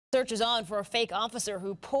Search is on for a fake officer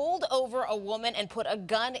who pulled over a woman and put a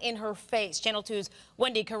gun in her face. Channel 2's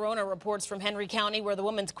Wendy Corona reports from Henry County, where the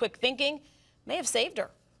woman's quick thinking may have saved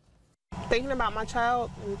her. Thinking about my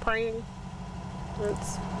child and praying,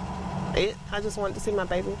 that's it. I just wanted to see my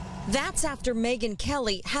baby. That's after Megan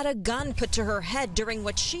Kelly had a gun put to her head during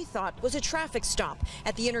what she thought was a traffic stop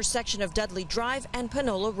at the intersection of Dudley Drive and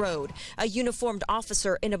Panola Road. A uniformed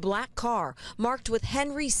officer in a black car marked with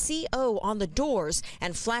Henry CO on the doors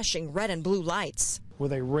and flashing red and blue lights.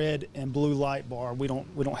 With a red and blue light bar, we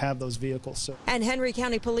don't have those vehicles. So. And Henry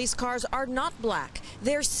County police cars are not black.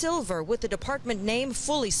 They're silver with the department name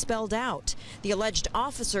fully spelled out. The alleged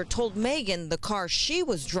officer told Megan the car she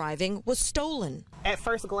was driving was stolen. At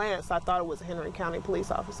first glance, I thought it was a Henry County police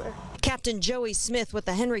officer. Captain Joey Smith with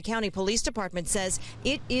the Henry County Police Department says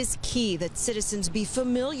it is key that citizens be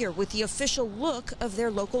familiar with the official look of their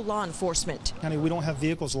local law enforcement. Honey, we don't have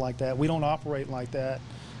vehicles like that. We don't operate like that.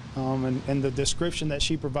 And the description that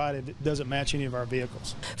she provided doesn't match any of our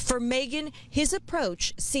vehicles. For Megan, his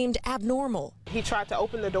approach seemed abnormal. He tried to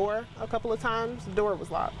open the door a couple of times. The door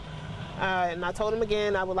was locked. And I told him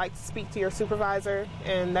again, I would like to speak to your supervisor.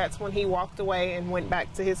 And that's when he walked away and went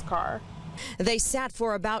back to his car. They sat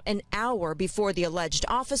for about an hour before the alleged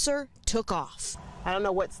officer took off. I don't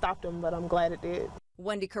know what stopped him, but I'm glad it did.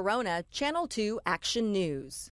 Wendy Corona, Channel 2 Action News.